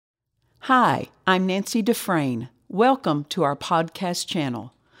Hi, I'm Nancy Dufresne. Welcome to our podcast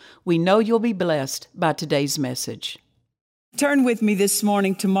channel. We know you'll be blessed by today's message. Turn with me this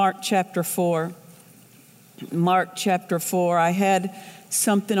morning to Mark chapter 4. Mark chapter 4. I had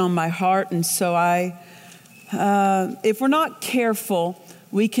something on my heart, and so if we're not careful,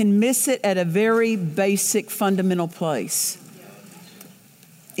 we can miss it at a very basic, fundamental place.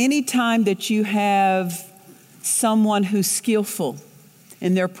 Anytime that you have someone who's skillful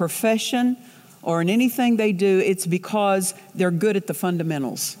in their profession or in anything they do, it's because they're good at the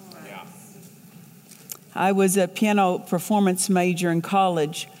fundamentals. Yeah. I was a piano performance major in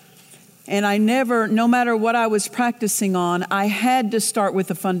college, and no matter what I was practicing on, I had to start with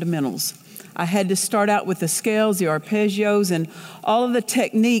the fundamentals. I had to start out with the scales, the arpeggios, and all of the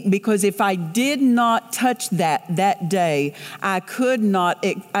technique, because if I did not touch that day, I could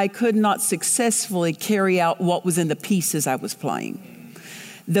not successfully carry out what was in the pieces I was playing.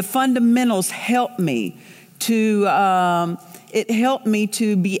 The fundamentals helped me to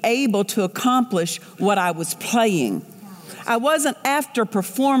be able to accomplish what I was playing. I wasn't after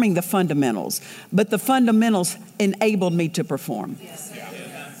performing the fundamentals, but the fundamentals enabled me to perform.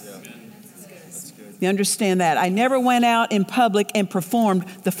 You understand that? I never went out in public and performed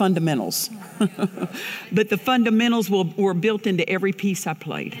the fundamentals, but the fundamentals were built into every piece I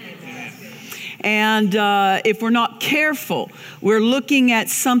played. And if we're not careful, we're looking at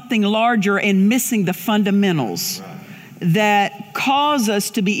something larger and missing the fundamentals that cause us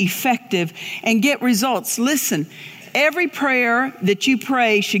to be effective and get results. Listen, every prayer that you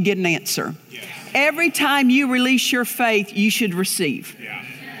pray should get an answer. Every time you release your faith, you should receive.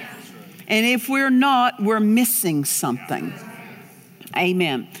 And if we're not, we're missing something.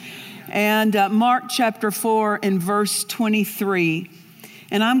 Amen. And Mark chapter 4 and verse 23.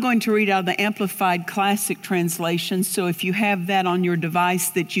 And I'm going to read out of the Amplified Classic Translation. So if you have that on your device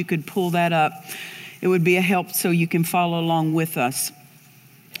that you could pull that up, it would be a help so you can follow along with us.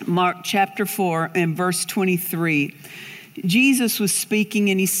 Mark chapter 4 and verse 23. Jesus was speaking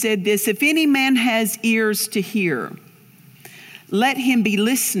and he said this: "If any man has ears to hear, let him be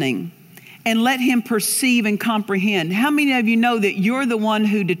listening and let him perceive and comprehend." How many of you know that you're the one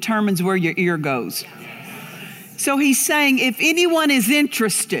who determines where your ear goes? So he's saying, if anyone is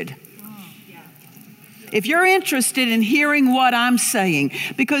interested, if you're interested in hearing what I'm saying,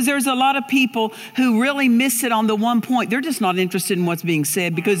 because there's a lot of people who really miss it on the one point. They're just not interested in what's being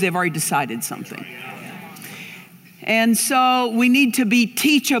said because they've already decided something. And so we need to be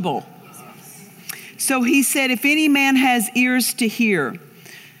teachable. So he said, if any man has ears to hear,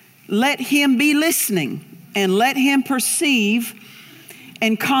 let him be listening and let him perceive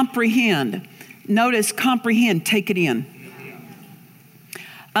and comprehend. Notice, comprehend, take it in.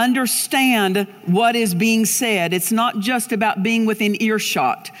 Understand what is being said. It's not just about being within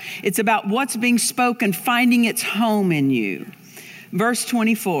earshot. It's about what's being spoken, finding its home in you. Verse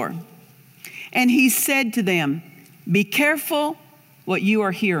 24. And he said to them, be careful what you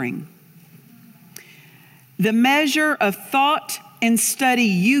are hearing. The measure of thought and study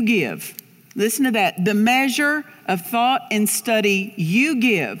you give. Listen to that. The measure of thought and study you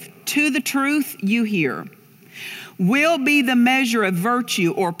give to the truth you hear will be the measure of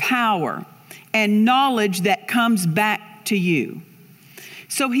virtue or power and knowledge that comes back to you.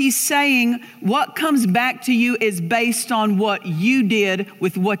 So he's saying what comes back to you is based on what you did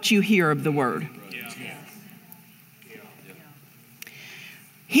with what you hear of the word.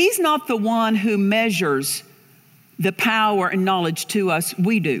 He's not the one who measures the power and knowledge to us.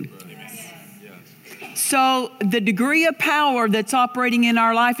 We do. So the degree of power that's operating in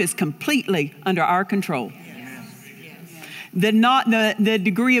our life is completely under our control. The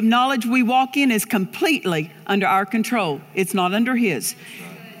degree of knowledge we walk in is completely under our control. It's not under his.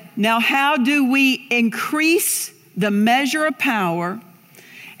 Now, how do we increase the measure of power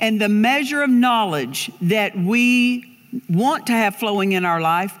and the measure of knowledge that we want to have flowing in our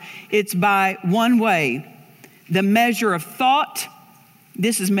life? It's by one way. The measure of thought.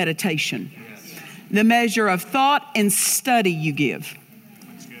 This is meditation. The measure of thought and study you give.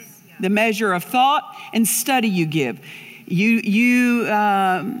 The measure of thought and study you give. You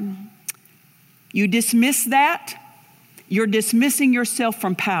dismiss that, you're dismissing yourself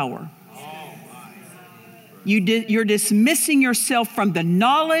from power. You're dismissing yourself from the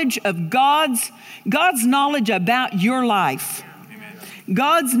knowledge of God's knowledge about your life.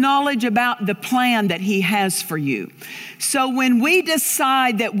 God's knowledge about the plan that he has for you. So when we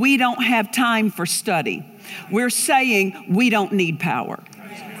decide that we don't have time for study, we're saying we don't need power.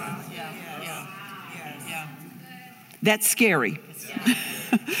 That's scary.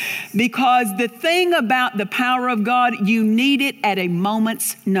 Because the thing about the power of God, you need it at a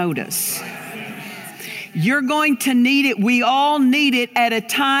moment's notice. You're going to need it. We all need it at a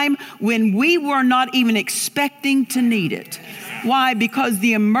time when we were not even expecting to need it. Why? Because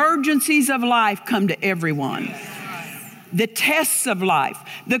the emergencies of life come to everyone. The tests of life,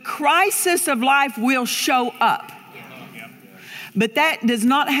 the crisis of life will show up. But that does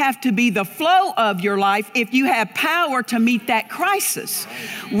not have to be the flow of your life if you have power to meet that crisis.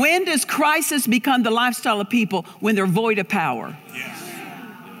 When does crisis become the lifestyle of people? When they're void of power.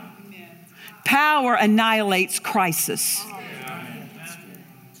 Power annihilates crisis.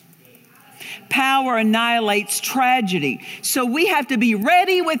 Power annihilates tragedy. So we have to be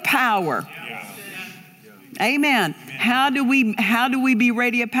ready with power. Amen. How do we be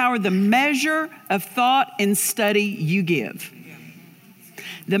ready of power? The measure of thought and study you give.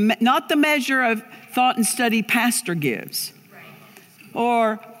 Not the measure of thought and study pastor gives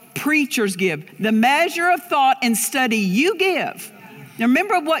or preachers give. The measure of thought and study you give. Now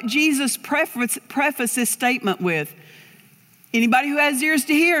remember what Jesus prefaced this statement with. Anybody who has ears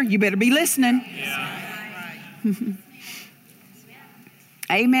to hear, you better be listening.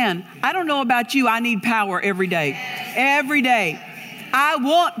 Amen. I don't know about you. I need power every day. Every day. I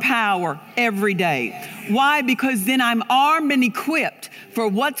want power every day. Why? Because then I'm armed and equipped for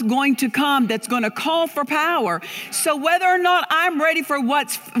what's going to come that's going to call for power. So whether or not I'm ready for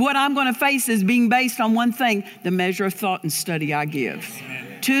what I'm going to face is being based on one thing, the measure of thought and study I give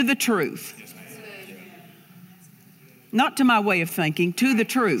to the truth. Not to my way of thinking, to the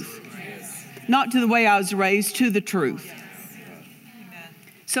truth. Not to the way I was raised, to the truth.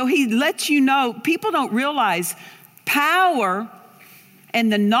 So he lets you know, people don't realize power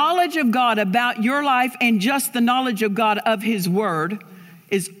and the knowledge of God about your life and just the knowledge of God of his word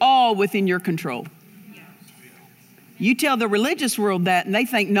is all within your control. You tell the religious world that and they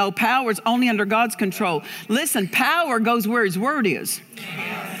think, no, power is only under God's control. Listen, power goes where his word is.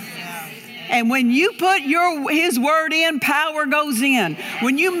 And when you put his word in, power goes in.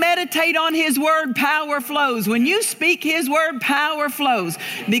 When you meditate on his word, power flows. When you speak his word, power flows.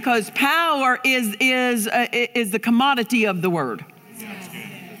 Because power is the commodity of the word.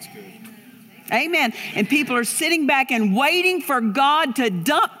 Amen. And people are sitting back and waiting for God to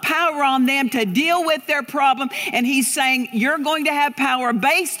dump power on them to deal with their problem. And he's saying, you're going to have power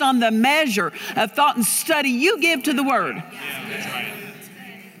based on the measure of thought and study you give to the word. Yeah, that's right.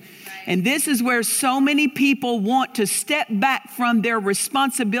 And this is where so many people want to step back from their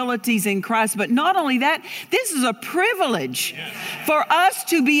responsibilities in Christ. But not only that, this is a privilege for us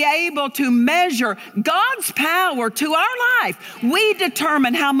to be able to measure God's power to our life. We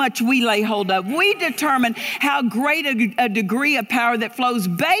determine how much we lay hold of. We determine how great a degree of power that flows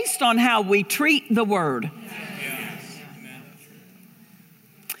based on how we treat the word.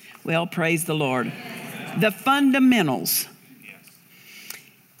 Well, praise the Lord. The fundamentals.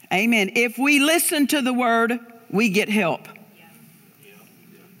 Amen. If we listen to the word, we get help.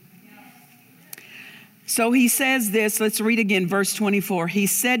 So he says this, let's read again, verse 24. He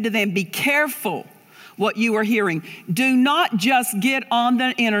said to them, be careful what you are hearing. Do not just get on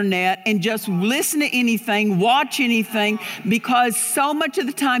the internet and just listen to anything, watch anything, because so much of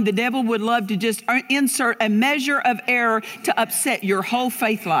the time the devil would love to just insert a measure of error to upset your whole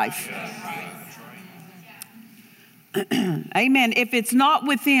faith life. Amen. If it's not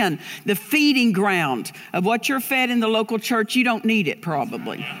within the feeding ground of what you're fed in the local church, you don't need it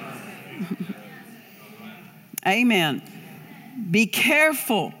probably. Amen. Be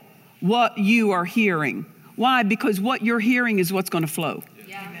careful what you are hearing. Why? Because what you're hearing is what's going to flow.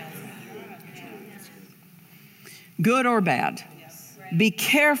 Good or bad. Be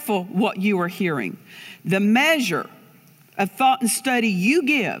careful what you are hearing. The measure of thought and study you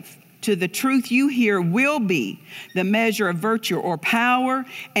give to the truth you hear will be the measure of virtue or power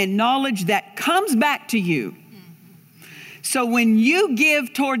and knowledge that comes back to you. So when you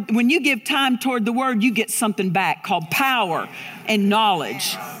give time toward the word, you get something back called power and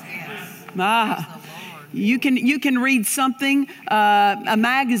knowledge. You can read something, a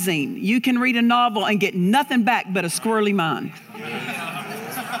magazine. You can read a novel and get nothing back but a squirrely mind.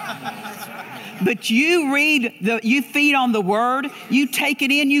 But you you feed on the word, you take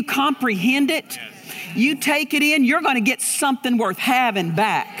it in, you comprehend it, you take it in, you're going to get something worth having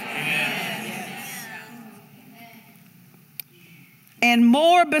back. And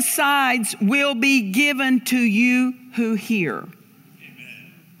more besides will be given to you who hear.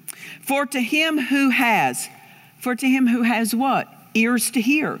 For to him who has what? Ears to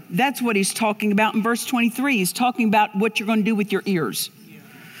hear. That's what he's talking about in verse 23. He's talking about what you're going to do with your ears.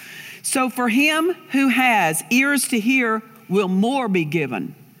 So for him who has ears to hear will more be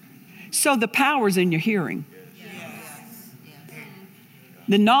given. So the power's in your hearing.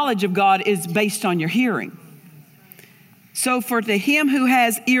 The knowledge of God is based on your hearing. So for to him who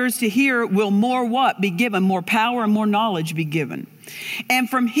has ears to hear will more what be given? More power and more knowledge be given. And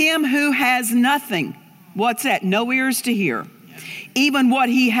from him who has nothing, what's that? No ears to hear. Even what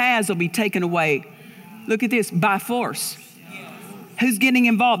he has will be taken away. Look at this, by force. Who's getting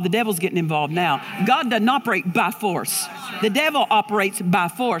involved? The devil's getting involved now. God doesn't operate by force. The devil operates by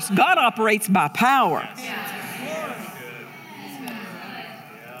force. God operates by power.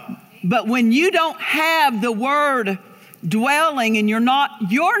 But when you don't have the word dwelling and you're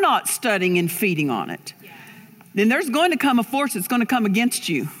not studying and feeding on it, then there's going to come a force that's going to come against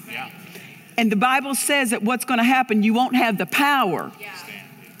you. And the Bible says that what's going to happen, you won't have the power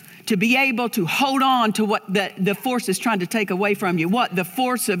to be able to hold on to what the force is trying to take away from you. What? The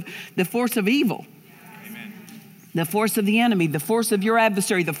force of evil. Amen. The force of the enemy, the force of your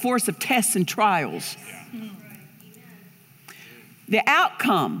adversary, the force of tests and trials. The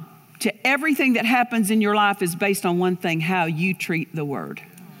outcome to everything that happens in your life is based on one thing: how you treat the word.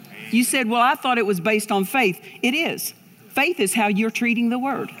 You said, well, I thought it was based on faith. It is. Faith is how you're treating the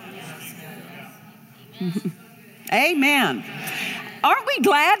word. Amen. Aren't we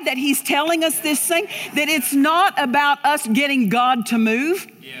glad that he's telling us this thing? That it's not about us getting God to move.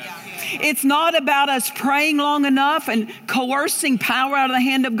 It's not about us praying long enough and coercing power out of the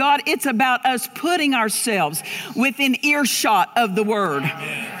hand of God. It's about us putting ourselves within earshot of the word.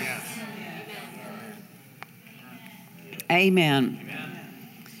 Amen.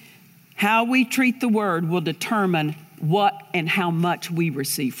 How we treat the word will determine what and how much we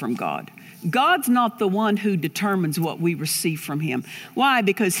receive from God. God's not the one who determines what we receive from him. Why?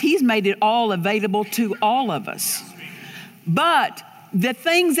 Because he's made it all available to all of us. But the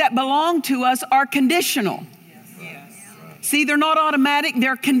things that belong to us are conditional. See, they're not automatic,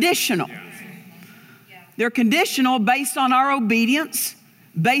 they're conditional. They're conditional based on our obedience,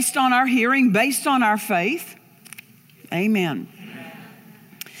 based on our hearing, based on our faith. Amen.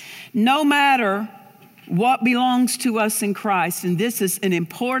 No matter what belongs to us in Christ, and this is an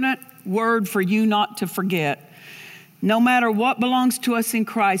important word for you not to forget. No matter what belongs to us in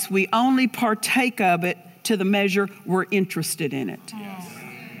Christ, we only partake of it to the measure we're interested in it.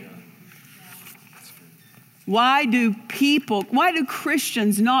 Why do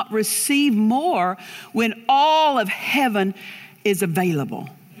Christians not receive more when all of heaven is available?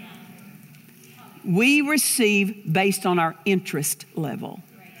 We receive based on our interest level,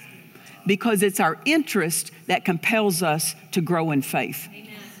 because it's our interest that compels us to grow in faith.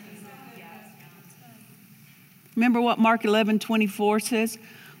 Remember what Mark 11:24 says?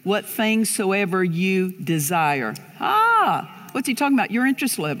 What things soever you desire. What's he talking about? Your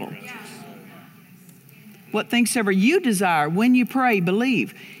interest level. What things soever you desire, when you pray,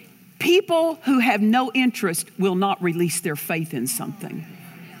 believe. People who have no interest will not release their faith in something.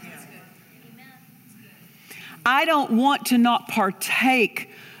 I don't want to not partake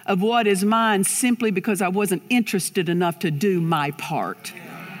of what is mine simply because I wasn't interested enough to do my part.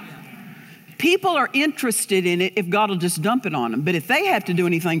 People are interested in it if God will just dump it on them. But if they have to do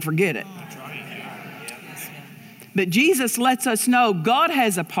anything, forget it. But Jesus lets us know God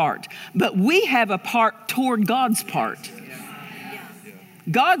has a part, but we have a part toward God's part.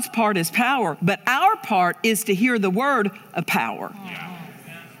 God's part is power, but our part is to hear the word of power.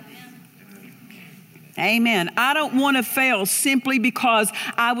 Amen. I don't want to fail simply because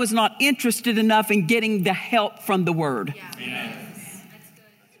I was not interested enough in getting the help from the word. Amen.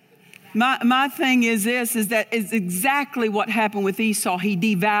 My thing is this, is that it's exactly what happened with Esau. He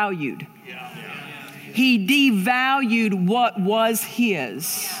devalued. He devalued what was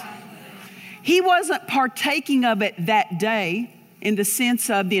his. He wasn't partaking of it that day in the sense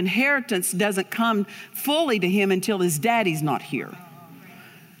of the inheritance doesn't come fully to him until his daddy's not here.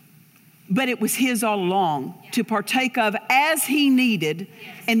 But it was his all along to partake of as he needed,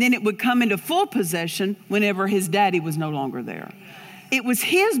 and then it would come into full possession whenever his daddy was no longer there. It was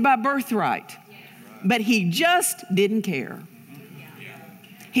his by birthright, but he just didn't care.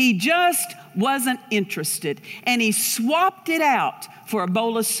 He just wasn't interested, and he swapped it out for a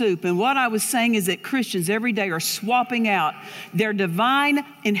bowl of soup. And what I was saying is that Christians every day are swapping out their divine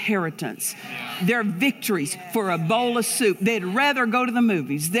inheritance, their victories, for a bowl of soup. They'd rather go to the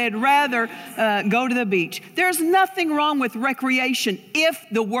movies. They'd rather go to the beach. There's nothing wrong with recreation if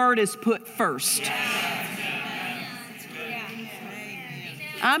the word is put first.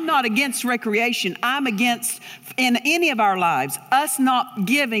 I'm not against recreation. I'm against, in any of our lives, us not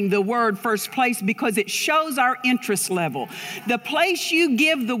giving the word first place because it shows our interest level. The place you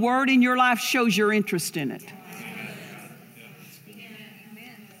give the word in your life shows your interest in it.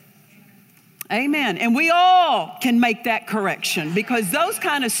 Amen. And we all can make that correction because those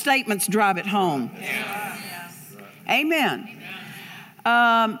kind of statements drive it home. Amen.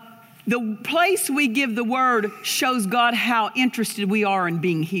 The place we give the word shows God how interested we are in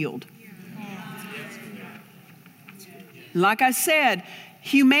being healed. Like I said,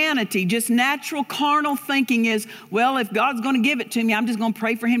 humanity, just natural carnal thinking is, well, if God's going to give it to me, I'm just going to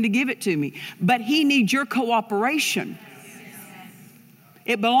pray for him to give it to me. But he needs your cooperation.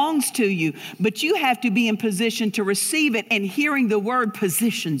 It belongs to you, but you have to be in position to receive it, and hearing the word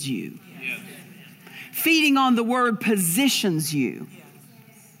positions you. Feeding on the word positions you.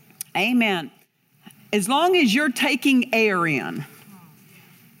 Amen. As long as you're taking air in,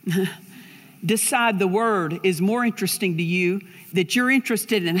 decide the word is more interesting to you, that you're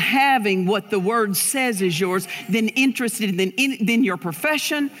interested in having what the word says is yours, than interested than your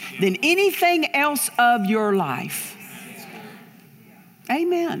profession, than anything else of your life.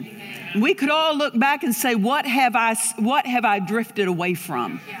 Amen. We could all look back and say, what have I drifted away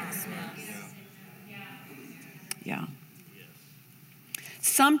from? Yeah.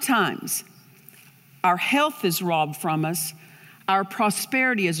 Sometimes our health is robbed from us. Our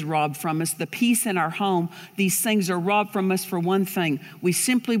prosperity is robbed from us. The peace in our home, these things are robbed from us for one thing. We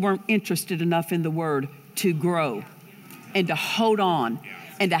simply weren't interested enough in the word to grow and to hold on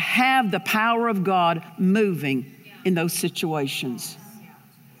and to have the power of God moving in those situations.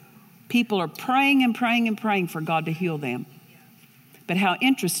 People are praying and praying and praying for God to heal them. But how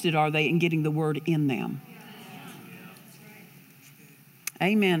interested are they in getting the word in them?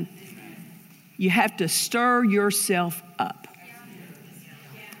 Amen. You have to stir yourself up.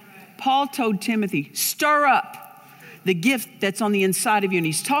 Paul told Timothy, stir up the gift that's on the inside of you. And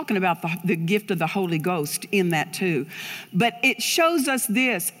he's talking about the gift of the Holy Ghost in that too. But it shows us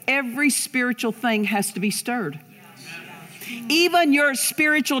this: every spiritual thing has to be stirred. Even your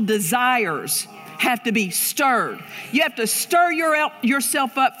spiritual desires have to be stirred. You have to stir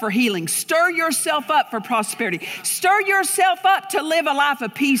yourself up for healing. Stir yourself up for prosperity. Stir yourself up to live a life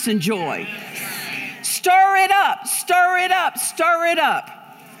of peace and joy. Stir it up, stir it up, stir it up.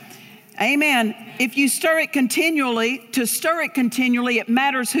 Amen. If you stir it continually, it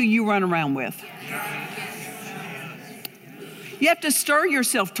matters who you run around with. You have to stir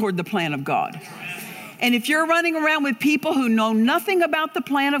yourself toward the plan of God. And if you're running around with people who know nothing about the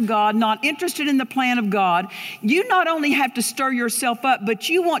plan of God, not interested in the plan of God, you not only have to stir yourself up, but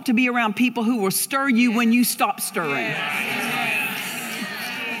you want to be around people who will stir you when you stop stirring.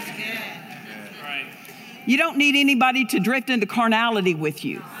 You don't need anybody to drift into carnality with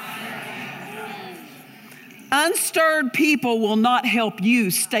you. Unstirred people will not help you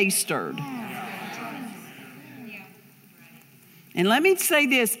stay stirred. And let me say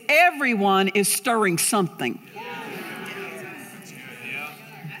this, everyone is stirring something.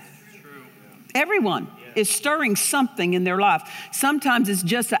 Everyone is stirring something in their life. Sometimes it's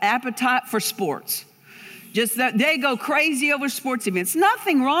just an appetite for sports. Just that they go crazy over sports events.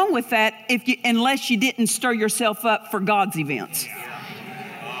 Nothing wrong with that unless you didn't stir yourself up for God's events.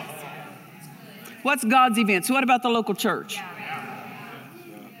 What's God's events? What about the local church?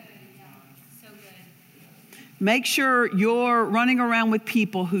 Make sure you're running around with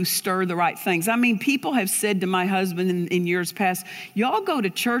people who stir the right things. I mean, people have said to my husband in years past, y'all go to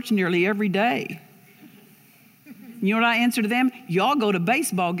church nearly every day. You know what I answer to them? Y'all go to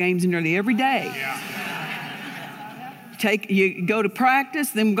baseball games nearly every day. You go to practice,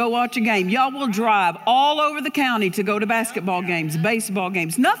 then go watch a game. Y'all will drive all over the county to go to basketball games, baseball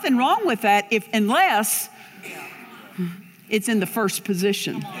games. Nothing wrong with that unless it's in the first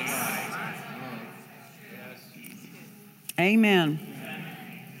position. Amen.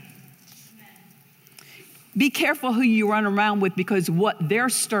 Be careful who you run around with, because what they're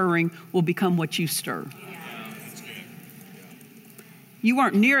stirring will become what you stir. You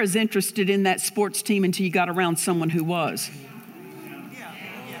weren't near as interested in that sports team until you got around someone who was.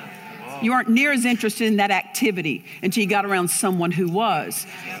 You weren't near as interested in that activity until you got around someone who was.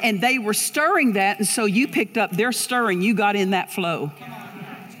 And they were stirring that, and so you picked up their stirring. You got in that flow.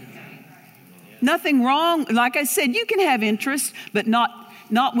 Nothing wrong. Like I said, you can have interest, but not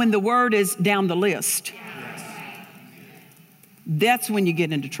when the word is down the list. That's when you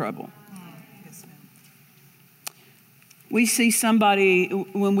get into trouble. We see somebody,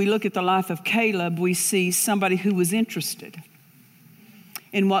 when we look at the life of Caleb, we see somebody who was interested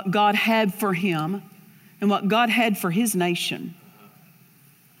in what God had for him and what God had for his nation.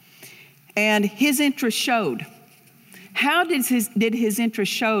 And his interest showed. How did his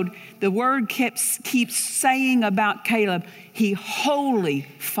interest showed? The word keeps saying about Caleb, he wholly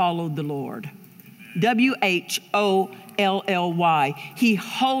followed the Lord. WHOLLY. He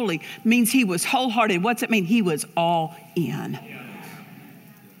wholly means he was wholehearted. What's it mean? He was all in.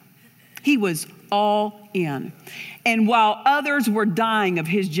 He was all in. And while others were dying of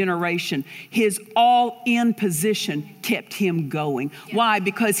his generation, his all-in position kept him going. Why?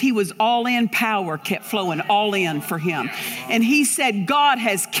 Because he was all in. Power kept flowing all in for him. And he said, God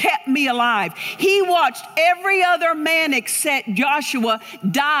has kept me alive. He watched every other man except Joshua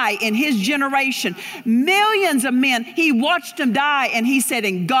die in his generation. Millions of men, he watched them die, and he said,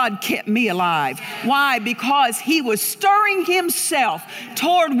 and God kept me alive. Why? Because he was stirring himself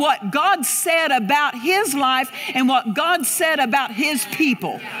toward what God said about his life and what God said about his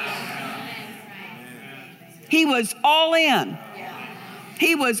people. He was all in.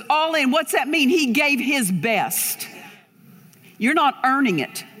 He was all in. What's that mean? He gave his best. You're not earning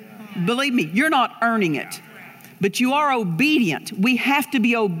it. Believe me, you're not earning it. But you are obedient. We have to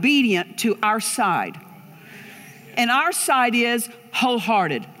be obedient to our side. And our side is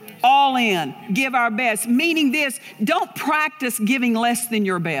wholehearted, all in, give our best. Meaning this, don't practice giving less than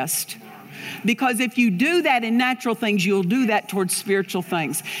your best. Because if you do that in natural things, you'll do that towards spiritual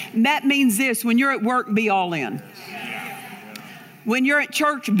things. And that means this, when you're at work, be all in. When you're at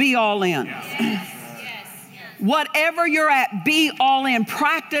church, be all in. Whatever you're at, be all in.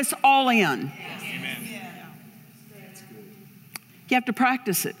 Practice all in. You have to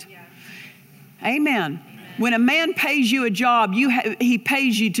practice it. Amen. When a man pays you a job, he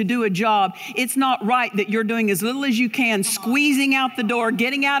pays you to do a job. It's not right that you're doing as little as you can, squeezing out the door,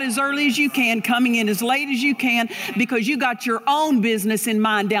 getting out as early as you can, coming in as late as you can, because you got your own business in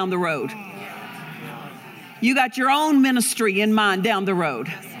mind down the road. You got your own ministry in mind down the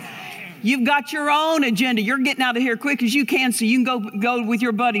road. You've got your own agenda. You're getting out of here quick as you can so you can go with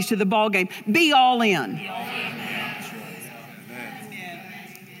your buddies to the ball game. Be all in.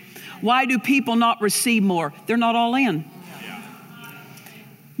 Why do people not receive more? They're not all in.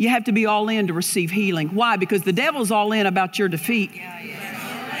 You have to be all in to receive healing. Why? Because the devil's all in about your defeat.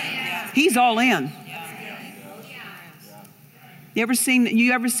 He's all in. You ever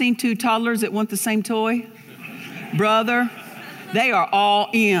seen two toddlers that want the same toy? Brother, they are all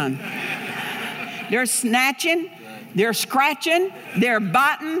in. They're snatching, they're scratching, they're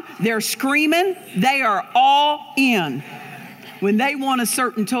biting, they're screaming. They are all in when they want a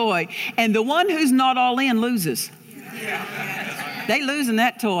certain toy. And the one who's not all in loses. They losing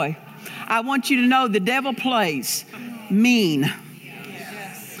that toy. I want you to know the devil plays mean.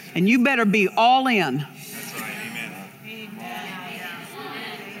 And you better be all in.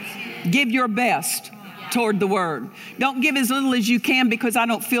 Give your best toward the word. Don't give as little as you can because I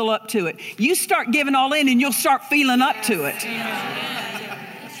don't feel up to it. You start giving all in and you'll start feeling up to it.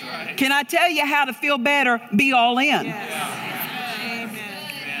 Can I tell you how to feel better? Be all in.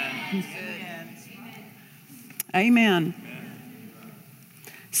 Amen.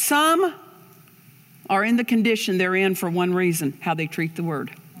 Some are in the condition they're in for one reason, how they treat the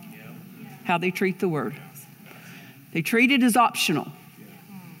word. How they treat the word. They treat it as optional.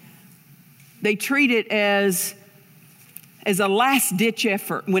 They treat it as a last-ditch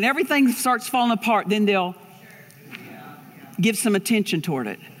effort. When everything starts falling apart, then they'll give some attention toward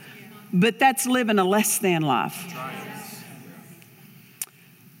it. But that's living a less than life.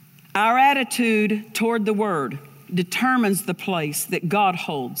 Our attitude toward the word determines the place that God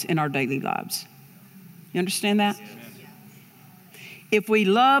holds in our daily lives. You understand that? If we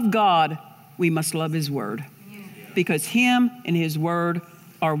love God, we must love his word. Because him and his word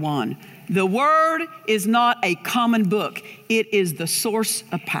are one. The word is not a common book. It is the source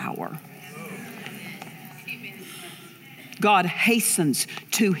of power. God hastens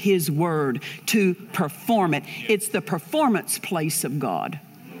to his word to perform it. It's the performance place of God.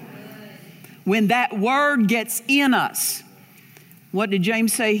 When that word gets in us, what did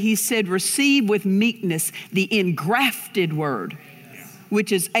James say? He said, receive with meekness the engrafted word,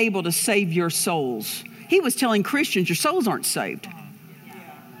 which is able to save your souls. He was telling Christians, your souls aren't saved.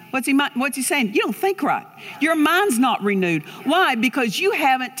 What's he saying? You don't think right. Your mind's not renewed. Why? Because you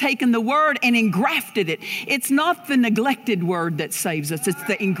haven't taken the word and engrafted it. It's not the neglected word that saves us. It's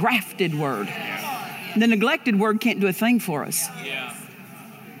the engrafted word. The neglected word can't do a thing for us.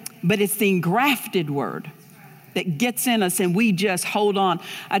 But it's the engrafted word that gets in us and we just hold on.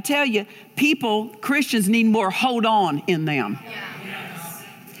 I tell you, Christians need more hold on in them.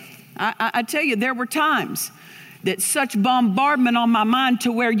 I tell you, there were times that such bombardment on my mind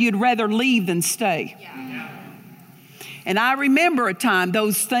to where you'd rather leave than stay. And I remember a time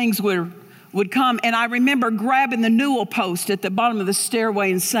those things were would come, and I remember grabbing the newel post at the bottom of the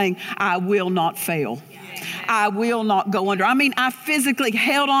stairway and saying, I will not fail. I will not go under. I mean, I physically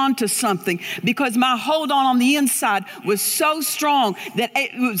held on to something because my hold on the inside was so strong that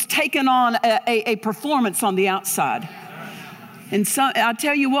it was taking on a performance on the outside. And so I'll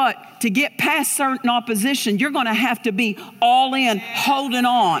tell you what, to get past certain opposition, you're going to have to be all in, holding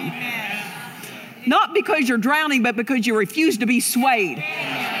on. Not because you're drowning, but because you refuse to be swayed.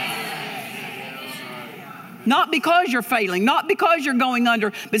 Not because you're failing, not because you're going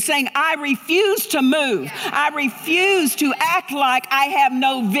under, but saying, I refuse to move. I refuse to act like I have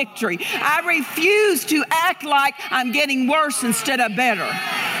no victory. I refuse to act like I'm getting worse instead of better.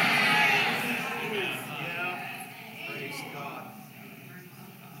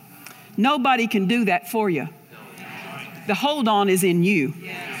 Nobody can do that for you. The hold on is in you.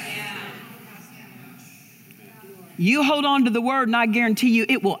 You hold on to the word, and I guarantee you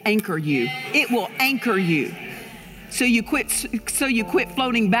it will anchor you. It will anchor you. So you quit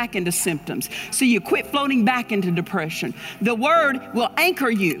floating back into symptoms. So you quit floating back into depression. The word will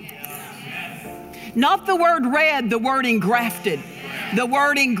anchor you. Not the word read, the word engrafted. The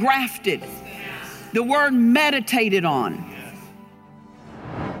word engrafted. The word meditated on.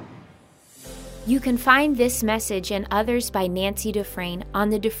 You can find this message and others by Nancy Dufresne on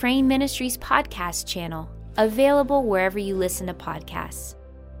the Dufresne Ministries podcast channel, available wherever you listen to podcasts.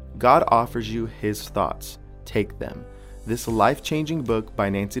 God offers you His thoughts. Take them. This life-changing book by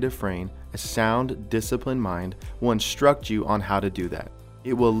Nancy Dufresne, A Sound, Disciplined Mind, will instruct you on how to do that.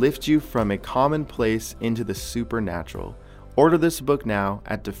 It will lift you from a commonplace into the supernatural. Order this book now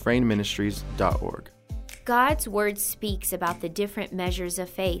at DufresneMinistries.org. God's Word speaks about the different measures of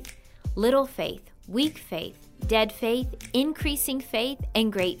faith: little faith, weak faith, dead faith, increasing faith,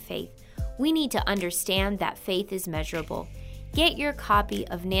 and great faith. We need to understand that faith is measurable. Get your copy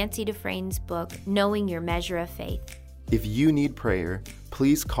of Nancy Dufresne's book, Knowing Your Measure of Faith. If you need prayer,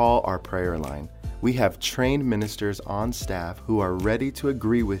 please call our prayer line. We have trained ministers on staff who are ready to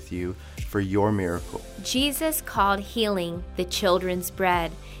agree with you for your miracle. Jesus called healing the children's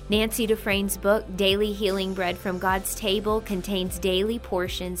bread. Nancy Dufresne's book, Daily Healing Bread from God's Table, contains daily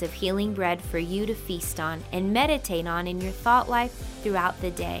portions of healing bread for you to feast on and meditate on in your thought life throughout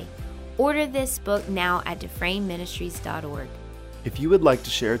the day. Order this book now at DufresneMinistries.org. If you would like to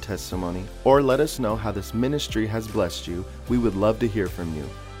share a testimony or let us know how this ministry has blessed you, we would love to hear from you.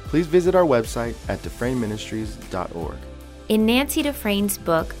 Please visit our website at DufresneMinistries.org. In Nancy Dufresne's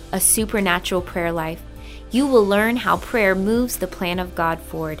book, A Supernatural Prayer Life, you will learn how prayer moves the plan of God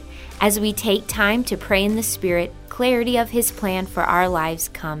forward. As we take time to pray in the Spirit, clarity of His plan for our lives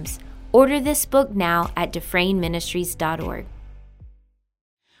comes. Order this book now at DufresneMinistries.org.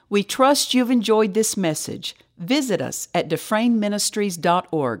 We trust you've enjoyed this message. Visit us at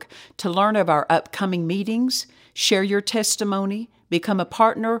DufresneMinistries.org to learn of our upcoming meetings, share your testimony, become a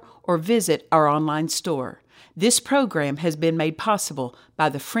partner, or visit our online store. This program has been made possible by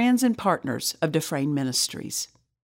the friends and partners of Dufresne Ministries.